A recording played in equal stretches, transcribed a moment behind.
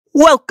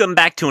Welcome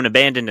back to an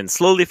abandoned and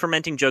slowly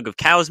fermenting jug of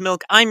cow's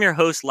milk. I'm your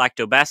host,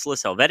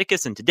 Lactobacillus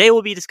helveticus, and today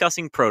we'll be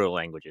discussing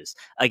proto-languages.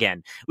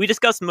 Again, we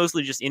discussed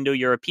mostly just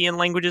Indo-European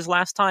languages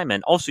last time,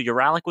 and also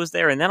Uralic was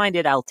there, and then I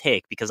did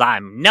Altaic because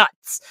I'm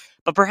nuts.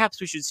 But perhaps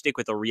we should stick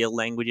with the real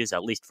languages,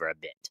 at least for a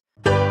bit.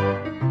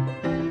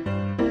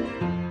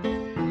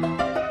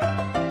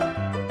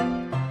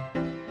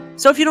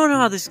 So if you don't know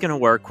how this is going to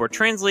work, we're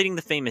translating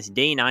the famous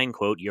Day 9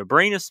 quote, "Your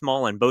brain is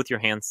small and both your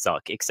hands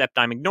suck," except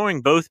I'm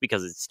ignoring both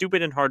because it's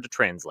stupid and hard to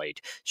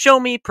translate. Show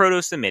me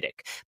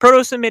Proto-Semitic.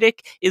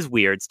 Proto-Semitic is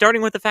weird,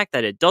 starting with the fact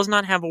that it does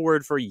not have a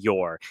word for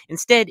your.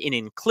 Instead, an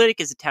enclitic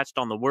is attached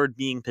on the word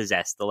being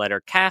possessed, the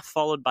letter kaf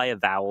followed by a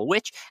vowel,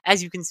 which,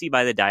 as you can see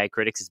by the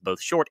diacritics, is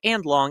both short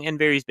and long and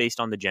varies based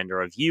on the gender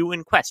of you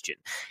in question.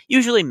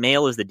 Usually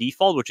male is the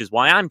default, which is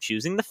why I'm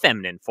choosing the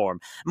feminine form.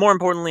 More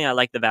importantly, I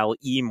like the vowel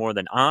e more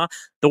than a.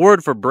 The word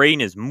for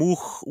brain is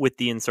muh, with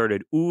the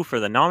inserted u for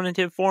the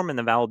nominative form and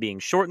the vowel being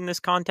short in this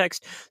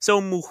context, so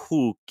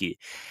muhuki.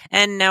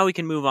 And now we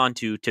can move on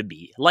to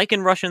be. Like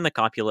in Russian, the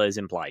copula is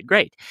implied.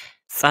 Great.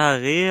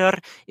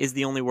 Tsarir is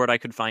the only word I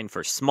could find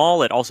for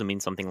small. It also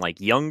means something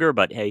like younger,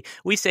 but hey,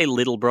 we say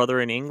little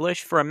brother in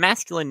English. For a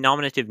masculine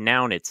nominative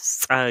noun,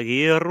 it's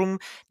tsarirum.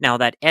 Now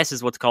that S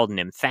is what's called an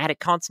emphatic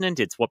consonant.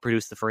 It's what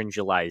produced the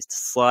pharyngalized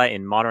sla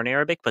in modern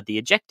Arabic, but the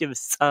adjective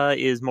sa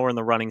is more in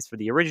the runnings for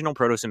the original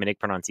Proto-Semitic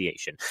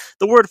pronunciation.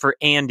 The word for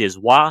and is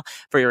wa.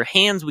 For your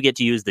hands, we get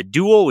to use the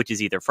dual, which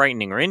is either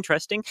frightening or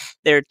interesting.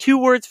 There are two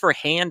words for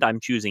hand. I'm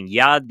choosing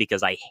yad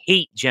because I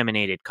hate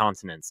geminated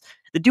consonants.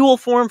 The dual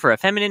form for a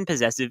feminine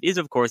possessive is,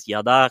 of course,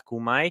 yada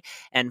kumai.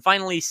 And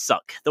finally,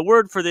 suck. The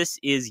word for this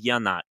is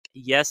yanak.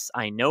 Yes,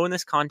 I know in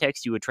this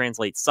context you would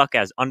translate suck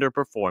as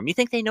underperform. You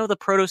think they know the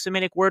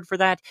Proto-Semitic word for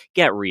that?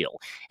 Get real.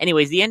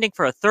 Anyways, the ending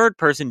for a third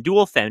person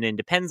dual feminine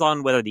depends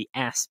on whether the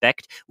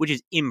aspect, which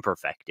is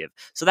imperfective.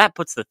 So that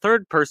puts the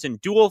third person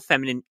dual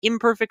feminine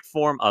imperfect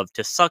form of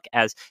to suck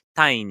as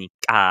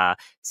tainika.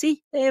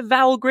 See, they have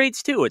vowel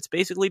grades too. It's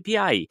basically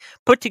PIE.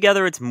 Put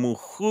together, it's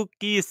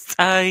muhuki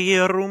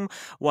sairum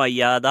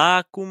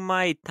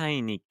wayadakumai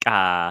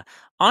tainika.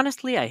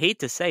 Honestly, I hate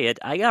to say it,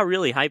 I got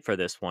really hyped for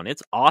this one.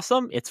 It's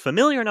awesome, it's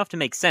familiar enough to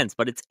make sense,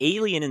 but it's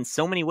alien in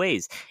so many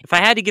ways. If I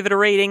had to give it a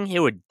rating, it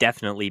would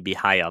definitely be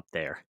high up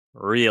there.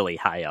 Really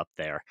high up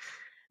there.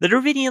 The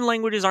Dravidian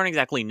languages aren't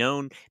exactly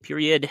known,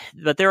 period,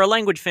 but they're a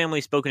language family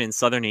spoken in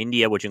southern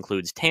India, which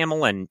includes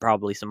Tamil and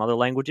probably some other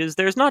languages.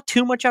 There's not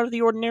too much out of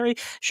the ordinary.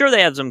 Sure,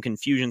 they have some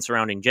confusion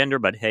surrounding gender,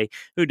 but hey,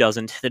 who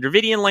doesn't? The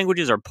Dravidian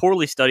languages are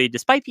poorly studied,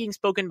 despite being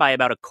spoken by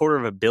about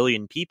 250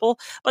 million people,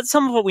 but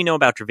some of what we know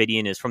about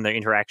Dravidian is from their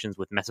interactions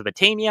with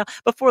Mesopotamia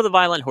before the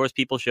violent horse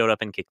people showed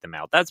up and kicked them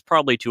out. That's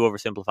probably too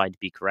oversimplified to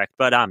be correct,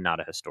 but I'm not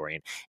a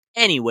historian.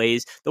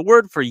 Anyways, the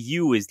word for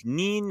you is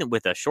nin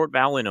with a short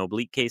vowel in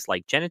oblique case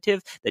like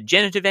genitive. The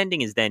genitive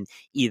ending is then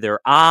either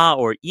a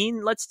or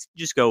in. Let's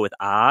just go with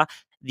a.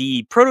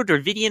 The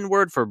Proto-Dravidian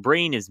word for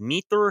brain is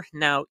meter.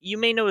 Now, you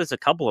may notice a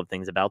couple of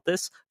things about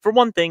this. For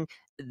one thing,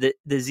 the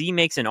Z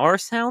makes an R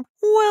sound.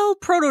 Well,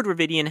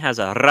 Proto-Dravidian has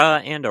a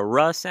R and a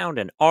R sound,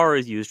 and R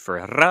is used for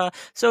R,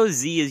 so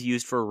Z is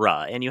used for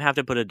R, and you have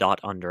to put a dot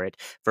under it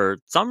for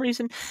some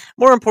reason.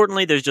 More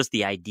importantly, there's just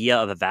the idea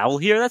of a vowel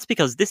here. That's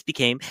because this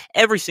became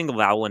every single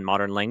vowel in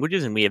modern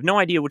languages, and we have no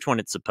idea which one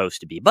it's supposed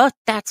to be. But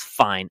that's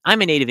fine.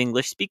 I'm a native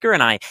English speaker,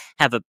 and I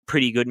have a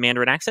pretty good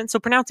Mandarin accent, so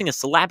pronouncing a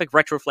syllabic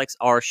retroflex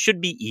R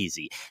should be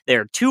easy.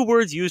 There are two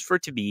words used for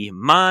it to be,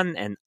 man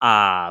and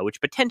ah,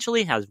 which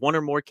potentially has one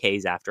or more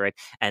Ks after it,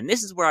 and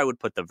this is where I would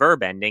put the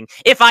verb ending,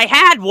 if I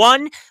had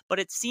one, but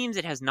it seems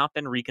it has not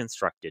been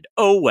reconstructed.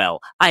 Oh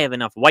well, I have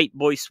enough white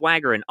boy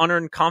swagger and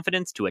unearned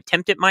confidence to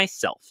attempt it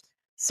myself.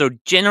 So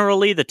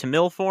generally, the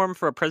Tamil form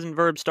for a present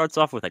verb starts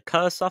off with a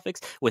ka suffix,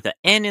 with an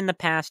n in the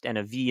past and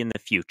a v in the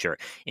future.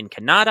 In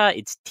Kannada,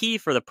 it's t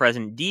for the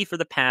present, d for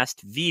the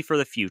past, v for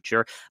the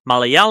future.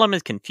 Malayalam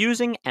is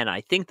confusing, and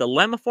I think the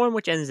lemma form,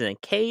 which ends in a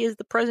k, is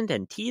the present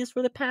and t is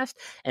for the past,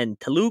 and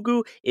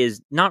Telugu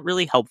is not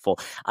really helpful.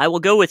 I will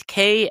go with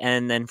k,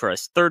 and then for a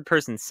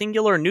third-person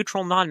singular,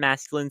 neutral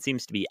non-masculine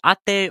seems to be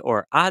ate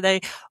or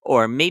ade,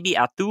 or maybe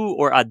atu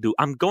or adu.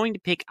 I'm going to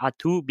pick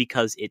atu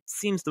because it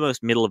seems the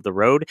most middle of the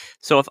road.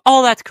 So if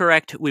all that's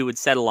correct, we would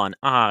settle on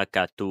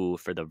akatu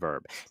for the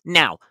verb.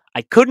 Now,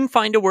 I couldn't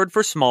find a word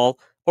for small,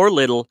 or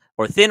little,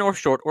 or thin, or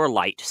short, or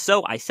light,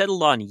 so I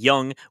settled on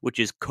young, which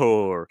is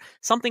kor.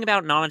 Something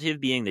about nominative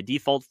being the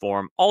default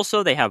form.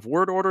 Also, they have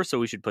word order, so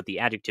we should put the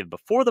adjective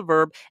before the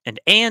verb, and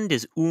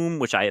is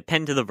which I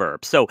append to the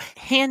verb. So,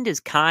 hand is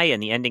kai,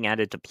 and the ending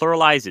added to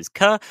pluralize is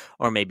ka,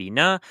 or maybe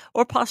na,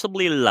 or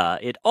possibly la.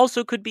 It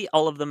also could be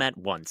all of them at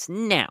once.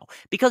 Now,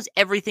 because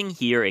everything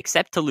here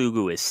except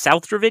Telugu is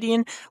South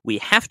Dravidian, we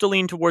have to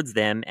lean towards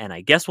them, and I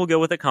guess we'll go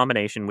with a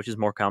combination, which is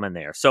more common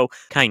there. So,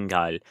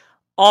 kaingal.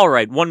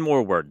 Alright, one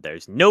more word.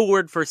 There's no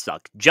word for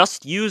suck.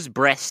 Just use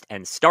breast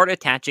and start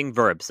attaching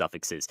verb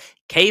suffixes.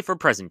 K for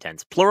present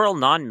tense, plural,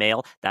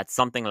 non-male, that's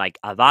something like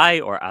avai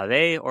or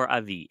ave or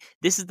avi.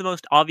 This is the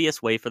most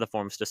obvious way for the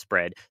forms to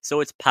spread, so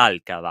it's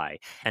palkavai.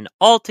 And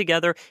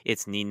altogether,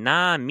 it's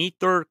nina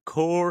mitur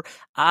kor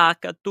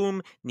akatum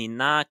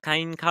nina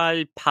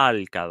kainkal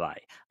palkavai.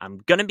 I'm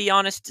gonna be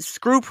honest,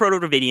 screw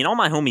Proto-Dravidian. All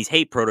my homies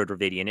hate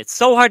Proto-Dravidian. It's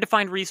so hard to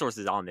find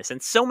resources on this,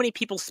 and so many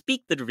people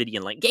speak the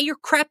Dravidian like, get your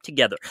crap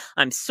together.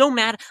 I'm so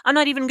mad, I'm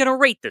not even gonna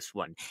rate this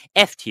one.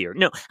 F tier.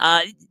 No,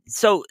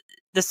 so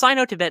the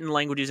Sino-Tibetan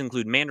languages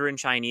include Mandarin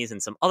Chinese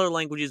and some other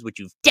languages which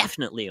you've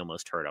definitely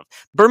almost heard of.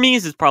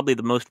 Burmese is probably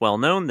the most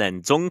well-known,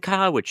 then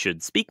Dzongkha, which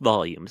should speak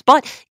volumes.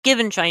 But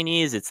given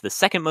Chinese, it's the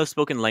second most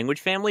spoken language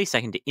family,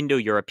 second to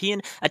Indo-European,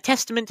 a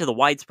testament to the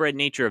widespread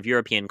nature of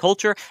European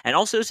culture, and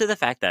also to the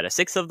fact that a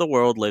sixth of the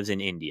world lives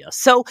in India.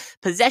 So,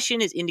 possession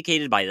is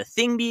indicated by the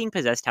thing being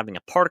possessed having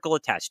a particle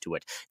attached to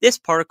it. This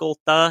particle,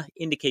 the,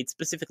 indicates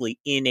specifically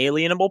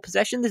inalienable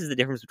possession. This is the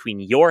difference between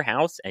your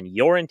house and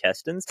your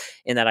intestines,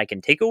 in that I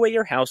can take away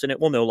your house and it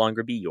will no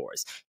longer be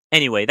yours.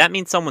 Anyway, that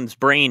means someone's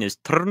brain is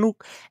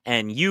trnuk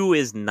and you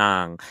is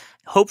nang.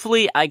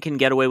 Hopefully, I can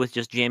get away with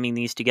just jamming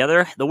these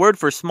together. The word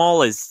for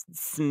small is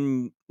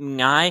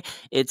ngai.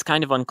 It's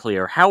kind of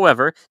unclear.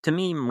 However, to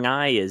me,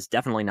 ngai is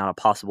definitely not a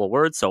possible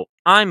word, so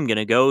I'm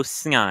gonna go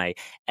sngai.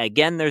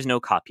 Again, there's no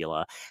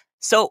copula.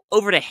 So,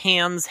 over to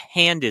hands.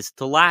 Hand is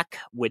tulak,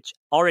 which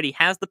already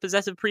has the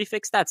possessive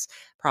prefix. That's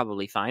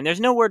probably fine. There's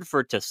no word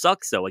for to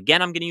suck, so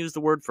again, I'm going to use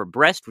the word for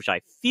breast, which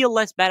I feel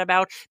less bad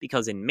about,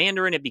 because in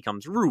Mandarin it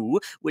becomes ru,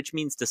 which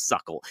means to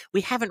suckle.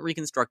 We haven't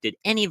reconstructed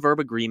any verb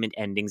agreement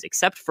endings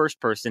except first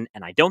person,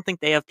 and I don't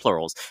think they have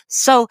plurals.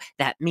 So,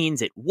 that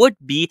means it would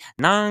be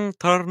nang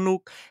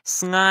turnuk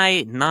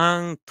sngai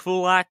nang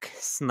tulak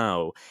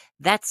snow.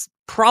 That's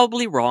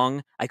probably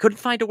wrong. I couldn't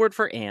find a word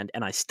for and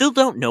I still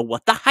don't know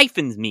what the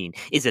hyphens mean.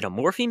 Is it a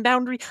morpheme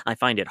boundary? I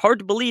find it hard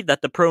to believe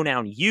that the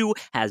pronoun you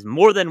has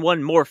more than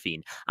one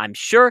morpheme. I'm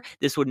sure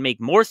this would make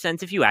more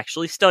sense if you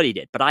actually studied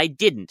it, but I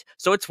didn't,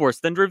 so it's worse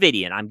than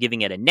Dravidian. I'm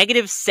giving it a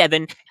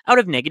 -7 out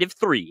of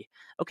 -3.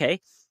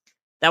 Okay.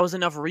 That was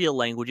enough real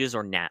languages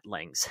or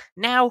natlangs.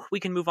 Now we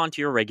can move on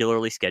to your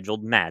regularly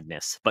scheduled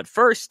madness. But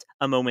first,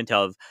 a moment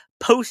of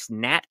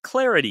post-nat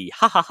clarity.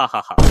 Ha ha ha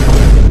ha ha.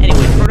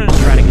 Anyway,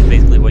 Proto-Nostratic is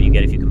basically what you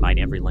get if you combine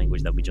every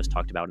language that we just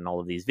talked about in all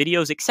of these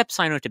videos, except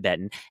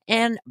Sino-Tibetan.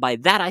 And by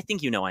that, I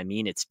think you know I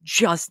mean. It's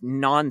just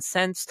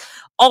nonsense.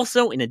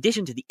 Also, in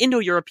addition to the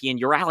Indo-European,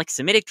 Uralic,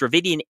 Semitic,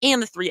 Dravidian,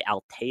 and the 3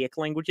 Altaic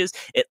languages,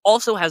 it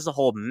also has the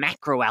whole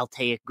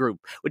Macro-Altaic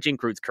group, which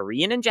includes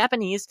Korean and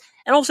Japanese,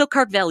 and also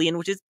Kartvelian,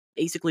 which is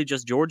basically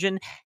just Georgian.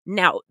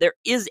 Now, there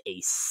is a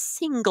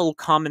single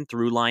common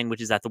through line, which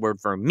is that the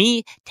word for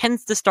me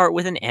tends to start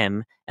with an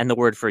M, and the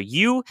word for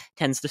you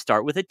tends to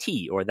start with a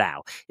T, or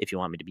thou, if you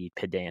want me to be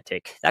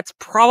pedantic. That's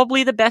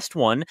probably the best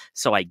one,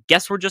 so I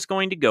guess we're just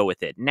going to go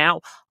with it.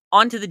 Now,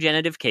 on to the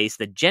genitive case.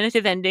 The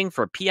genitive ending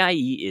for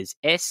PIE is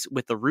S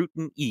with the root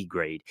in E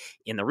grade.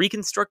 In the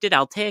reconstructed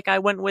Altaic I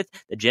went with,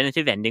 the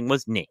genitive ending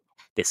was ning.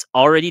 This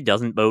already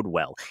doesn't bode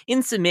well.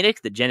 In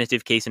Semitic, the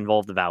genitive case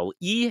involved the vowel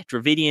E.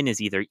 Dravidian is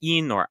either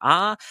in or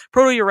a.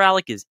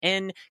 Proto-Uralic is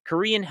n.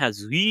 Korean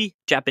has ri.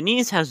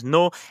 Japanese has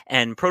no.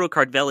 And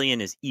Proto-Kartvelian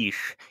is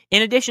ish.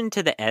 In addition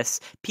to the S,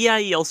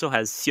 PIE also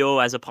has syo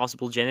as a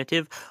possible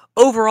genitive.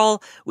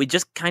 Overall, we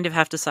just kind of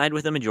have to side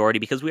with the majority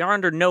because we are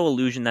under no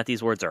illusion that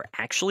these words are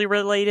actually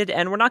related,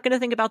 and we're not going to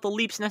think about the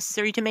leaps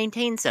necessary to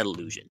maintain said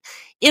illusion.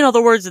 In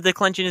other words, the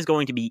declension is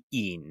going to be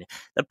in.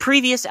 The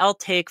previous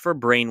Altaic for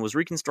brain was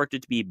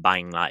reconstructed to be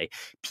bainglai.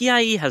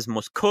 PIE has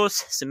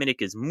muskos,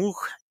 Semitic is much,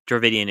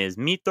 Dravidian is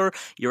mitur,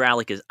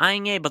 Uralic is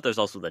ainge, but there's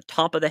also the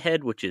top of the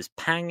head, which is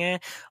pange.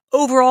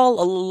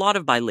 Overall, a lot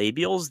of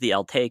bilabials. The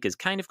Altaic is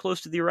kind of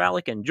close to the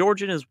Uralic, and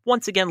Georgian is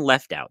once again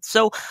left out.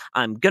 So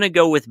I'm gonna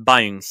go with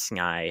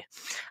baungsngai.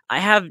 I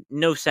have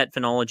no set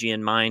phonology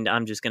in mind.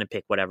 I'm just gonna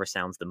pick whatever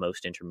sounds the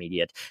most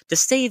intermediate. To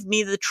save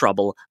me the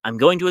trouble, I'm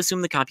going to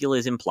assume the copula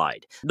is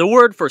implied. The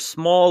word for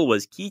small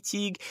was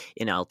kitig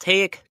in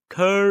Altaic,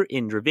 Kur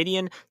in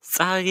Dravidian,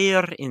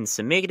 Tsagir in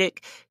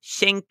Semitic,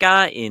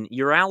 Shenka in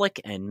Uralic,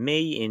 and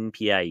Mei in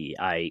PIE.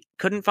 I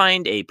couldn't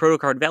find a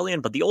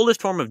Proto-Kartvelian, but the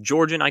oldest form of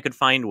Georgian I could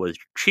find was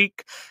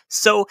Chik.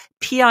 So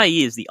PIE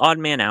is the odd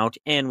man out,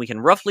 and we can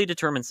roughly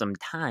determine some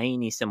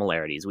tiny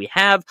similarities. We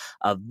have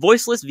a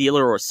voiceless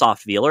velar or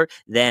soft velar,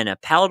 then a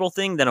palatal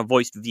thing, then a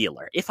voiced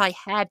velar. If I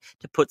had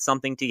to put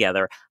something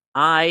together,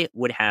 I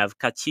would have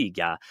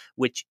Katiga,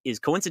 which is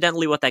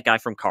coincidentally what that guy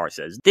from Car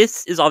says.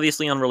 This is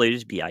obviously unrelated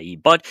to PIE,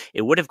 but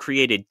it would have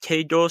created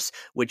Kedos,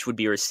 which would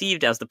be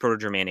received as the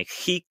Proto-Germanic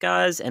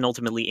Hikas, and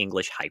ultimately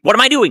English hike. What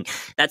am I doing?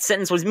 That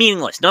sentence was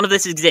meaningless. None of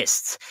this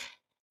exists.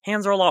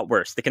 Hands are a lot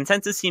worse. The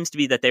consensus seems to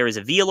be that there is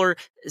a velar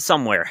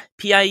somewhere.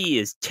 PIE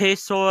is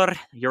tesor,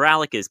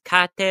 Uralic is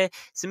kate,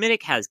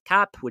 Semitic has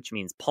kap, which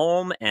means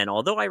palm, and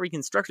although I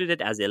reconstructed it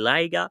as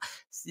elaiga,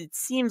 it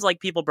seems like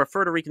people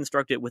prefer to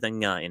reconstruct it with a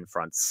nga in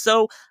front.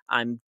 So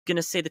I'm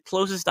gonna say the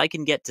closest I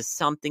can get to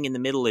something in the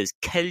middle is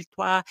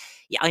keltwa.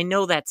 Yeah, I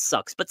know that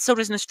sucks, but so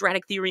does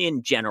Nostratic theory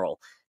in general.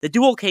 The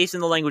dual case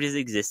in the languages it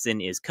exists in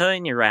is K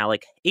in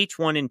Uralic,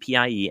 H1 in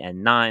PIE,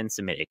 and Na in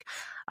Semitic.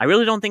 I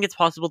really don't think it's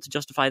possible to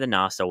justify the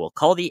Na, so we'll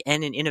call the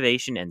N an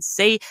innovation and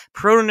say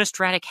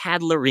Proto-Nostratic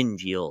had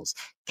laryngeals.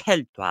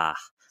 Keltoir.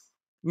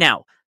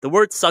 Now, the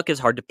word suck is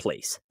hard to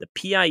place. The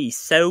PIE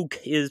saug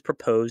is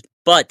proposed,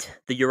 but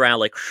the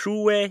Uralic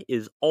shue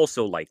is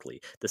also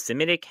likely. The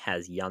Semitic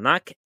has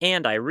yanak,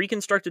 and I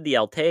reconstructed the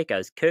Altaic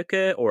as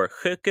köke or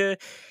höke.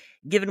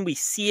 Given we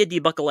see a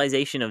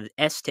debuccalization of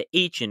S to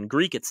H in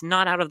Greek, it's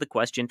not out of the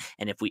question,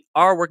 and if we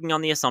are working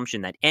on the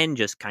assumption that N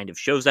just kind of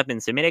shows up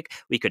in Semitic,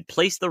 we could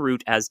place the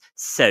root as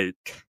sauk.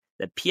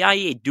 The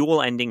PIE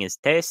dual ending is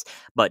tes,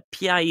 but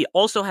PIE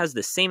also has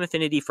the same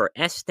affinity for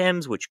S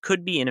stems, which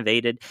could be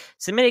innovated.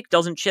 Semitic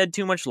doesn't shed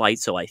too much light,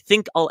 so I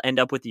think I'll end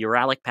up with the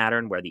Uralic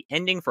pattern where the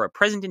ending for a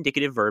present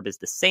indicative verb is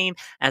the same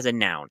as a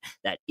noun.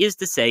 That is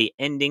to say,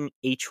 ending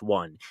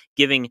H1,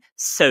 giving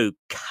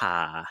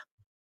soka.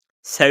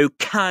 So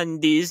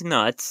these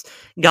nuts.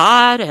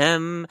 Got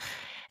him.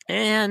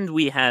 And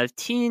we have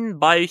tin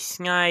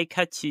bausngai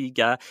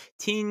katiga,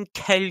 tin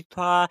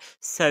kelpa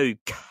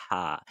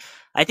soka.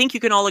 I think you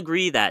can all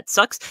agree that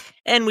sucks,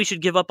 and we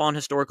should give up on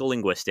historical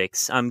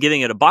linguistics. I'm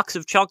giving it a box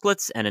of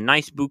chocolates and a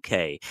nice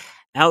bouquet.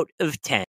 Out of 10.